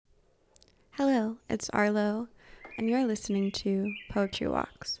Hello, it's Arlo, and you're listening to Poetry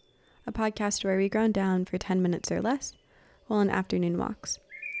Walks, a podcast where we ground down for 10 minutes or less while on afternoon walks.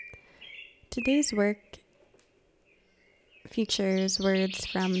 Today's work features words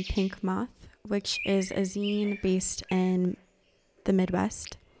from Pink Moth, which is a zine based in the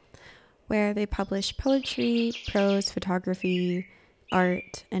Midwest, where they publish poetry, prose, photography,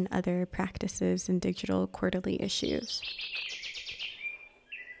 art, and other practices in digital quarterly issues.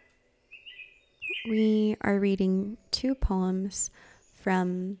 We are reading two poems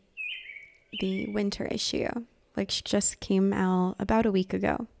from the winter issue, which just came out about a week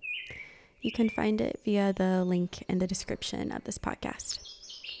ago. You can find it via the link in the description of this podcast.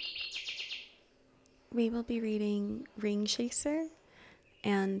 We will be reading Rain Chaser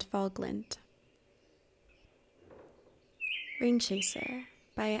and Fall Glint. Rain Chaser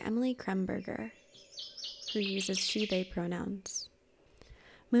by Emily Kremberger, who uses she/they pronouns.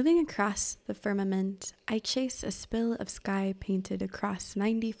 Moving across the firmament, I chase a spill of sky painted across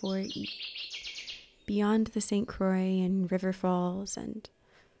 94E. Beyond the St. Croix and River Falls and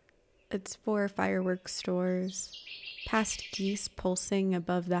its 4 fireworks stores, past geese pulsing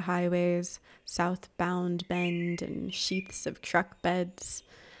above the highways, southbound bend and sheaths of truck beds,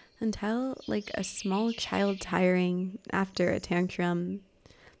 until, like a small child tiring after a tantrum,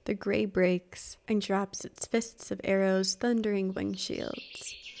 the gray breaks and drops its fists of arrows thundering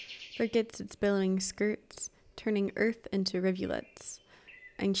windshields, forgets its billowing skirts, turning earth into rivulets,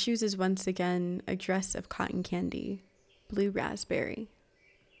 and chooses once again a dress of cotton candy, blue raspberry.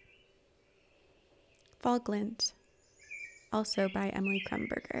 Fall Glint, also by Emily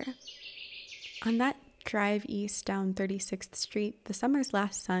Kremberger. On that drive east down 36th Street, the summer's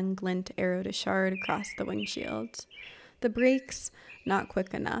last sun glint arrowed a shard across the windshield. The brakes, not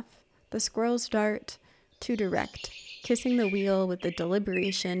quick enough. The squirrel's dart, too direct, kissing the wheel with the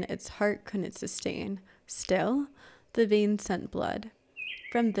deliberation its heart couldn't sustain. Still, the veins sent blood.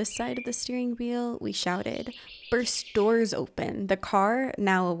 From this side of the steering wheel, we shouted, burst doors open, the car,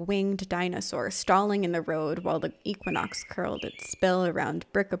 now a winged dinosaur, stalling in the road while the Equinox curled its spill around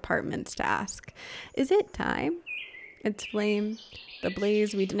brick apartments to ask, is it time? Its flame, the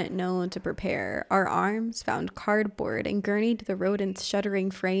blaze we didn't know to prepare. Our arms found cardboard and gurneyed the rodent's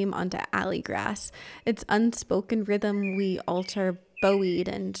shuddering frame onto alley grass. Its unspoken rhythm we alter bowied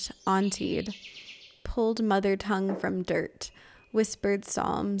and auntied, pulled mother tongue from dirt, whispered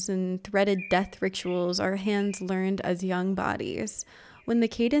psalms and threaded death rituals our hands learned as young bodies. When the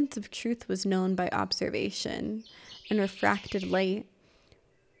cadence of truth was known by observation and refracted light,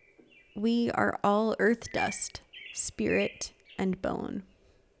 we are all earth dust, spirit and bone.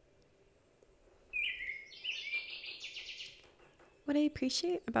 What I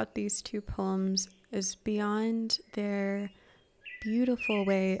appreciate about these two poems is beyond their beautiful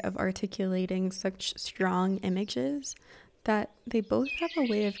way of articulating such strong images, that they both have a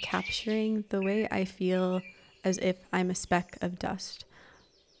way of capturing the way I feel as if I'm a speck of dust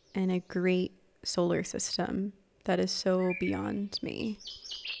in a great solar system that is so beyond me.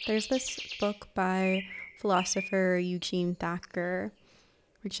 There's this book by philosopher Eugene Thacker,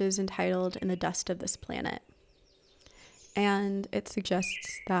 which is entitled In the Dust of This Planet. And it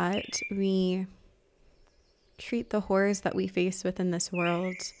suggests that we treat the horrors that we face within this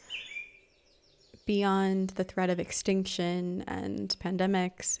world beyond the threat of extinction and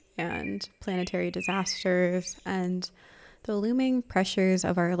pandemics and planetary disasters and the looming pressures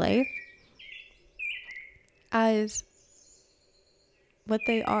of our life as what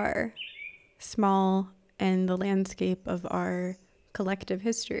they are, small in the landscape of our collective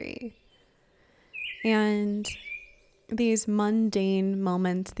history. And these mundane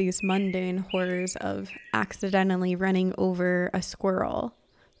moments, these mundane horrors of accidentally running over a squirrel,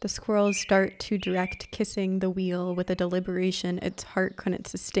 the squirrel's dart too direct, kissing the wheel with a deliberation its heart couldn't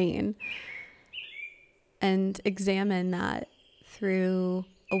sustain, and examine that through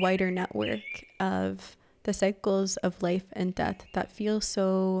a wider network of the cycles of life and death that feel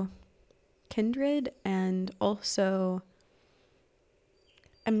so kindred and also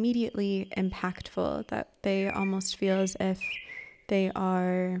immediately impactful, that they almost feel as if they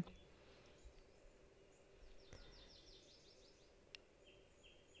are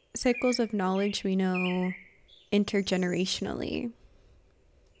cycles of knowledge we know intergenerationally,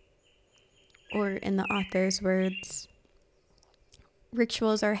 or in the author's words,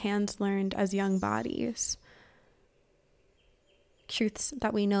 rituals our hands learned as young bodies, truths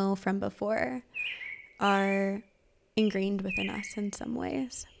that we know from before are ingrained within us in some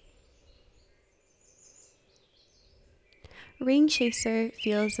ways. Rain Chaser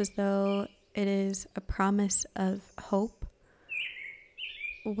feels as though it is a promise of hope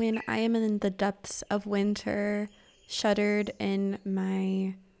when I am in the depths of winter, shuttered in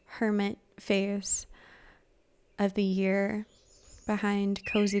my hermit phase of the year, behind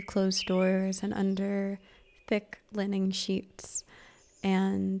cozy closed doors and under thick linen sheets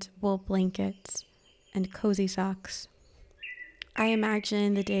and wool blankets and cozy socks, I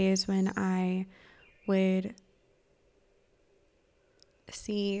imagine the days when I would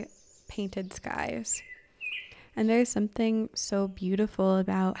see painted skies. And there's something so beautiful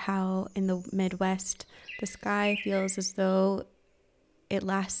about how in the Midwest, the sky feels as though it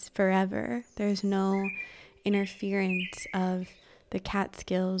lasts forever. There's no interference of the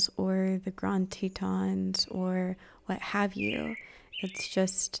Catskills or the Grand Tetons or what have you. It's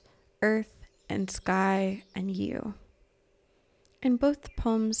just earth and sky and you. In both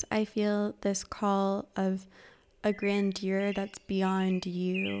poems, I feel this call of a grandeur that's beyond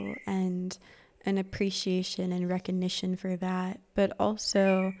you and an appreciation and recognition for that, but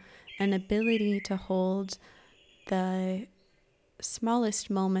also an ability to hold the smallest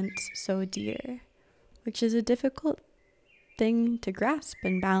moments so dear, which is a difficult thing to grasp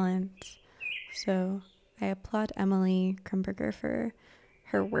and balance. So I applaud Emily Krumberger for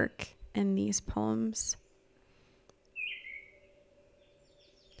her work in these poems.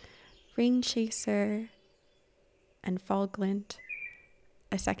 Rain Chaser and Fall Glint,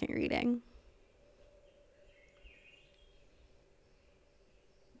 a second reading.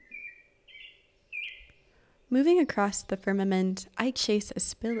 Moving across the firmament, I chase a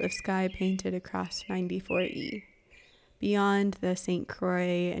spill of sky painted across 94E. Beyond the St.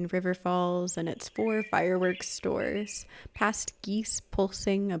 Croix and River Falls and its 4 fireworks stores, past geese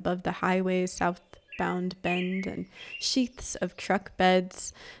pulsing above the highway's southbound bend and sheaths of truck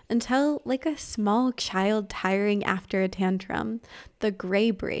beds, until, like a small child tiring after a tantrum, the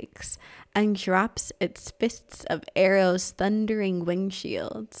gray breaks and drops its fists of arrows thundering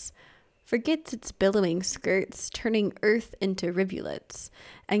windshields, forgets its billowing skirts, turning earth into rivulets,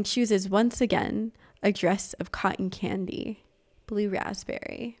 and chooses once again a dress of cotton candy, blue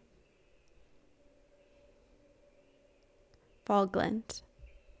raspberry. Fall Glint.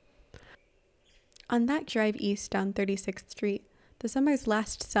 On that drive east down 36th Street, the summer's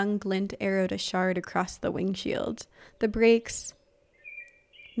last sun glint arrowed a shard across the windshield. The brakes,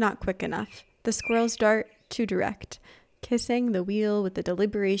 not quick enough. The squirrel's dart, too direct, kissing the wheel with the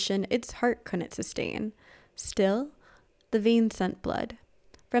deliberation its heart couldn't sustain. Still, the veins sent blood.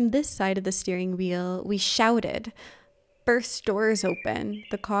 From this side of the steering wheel, we shouted, burst doors open.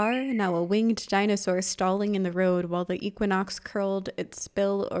 The car, now a winged dinosaur stalling in the road while the Equinox curled its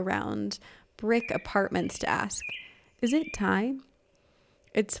spill around brick apartments to ask, is it time?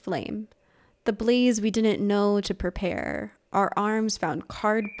 Its flame. The blaze we didn't know to prepare. Our arms found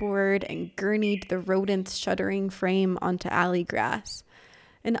cardboard and gurneyed the rodent's shuddering frame onto alley grass.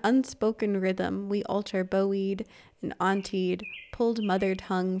 An unspoken rhythm we alter bowed and auntied, pulled mother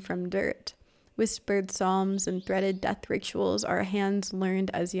tongue from dirt. Whispered psalms and threaded death rituals our hands learned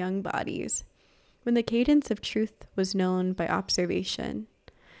as young bodies. When the cadence of truth was known by observation.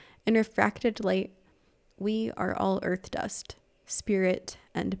 In refracted light, we are all earth dust, spirit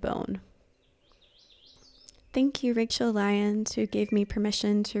and bone. Thank you, Rachel Lyons, who gave me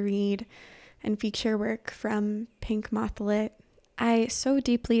permission to read and feature work from Pink Moth Lit. I so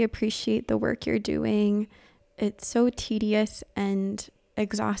deeply appreciate the work you're doing. It's so tedious and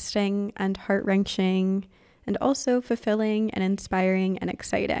exhausting and heart-wrenching and also fulfilling and inspiring and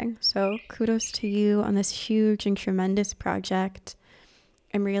exciting. So kudos to you on this huge and tremendous project.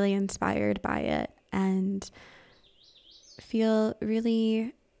 I'm really inspired by it and feel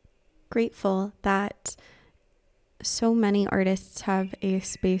really grateful that so many artists have a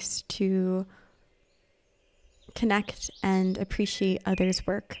space to connect and appreciate others'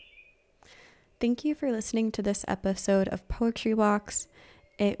 work. Thank you for listening to this episode of Poetry Walks.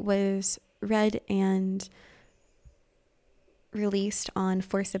 It was read and released on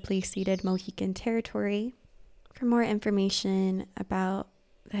forcibly ceded Mohican territory. For more information about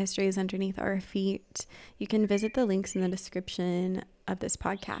the histories underneath our feet, you can visit the links in the description of this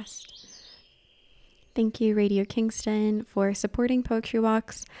podcast. Thank you, Radio Kingston, for supporting Poetry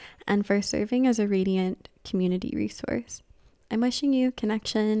Walks and for serving as a radiant community resource. I'm wishing you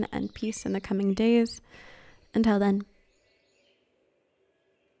connection and peace in the coming days. Until then.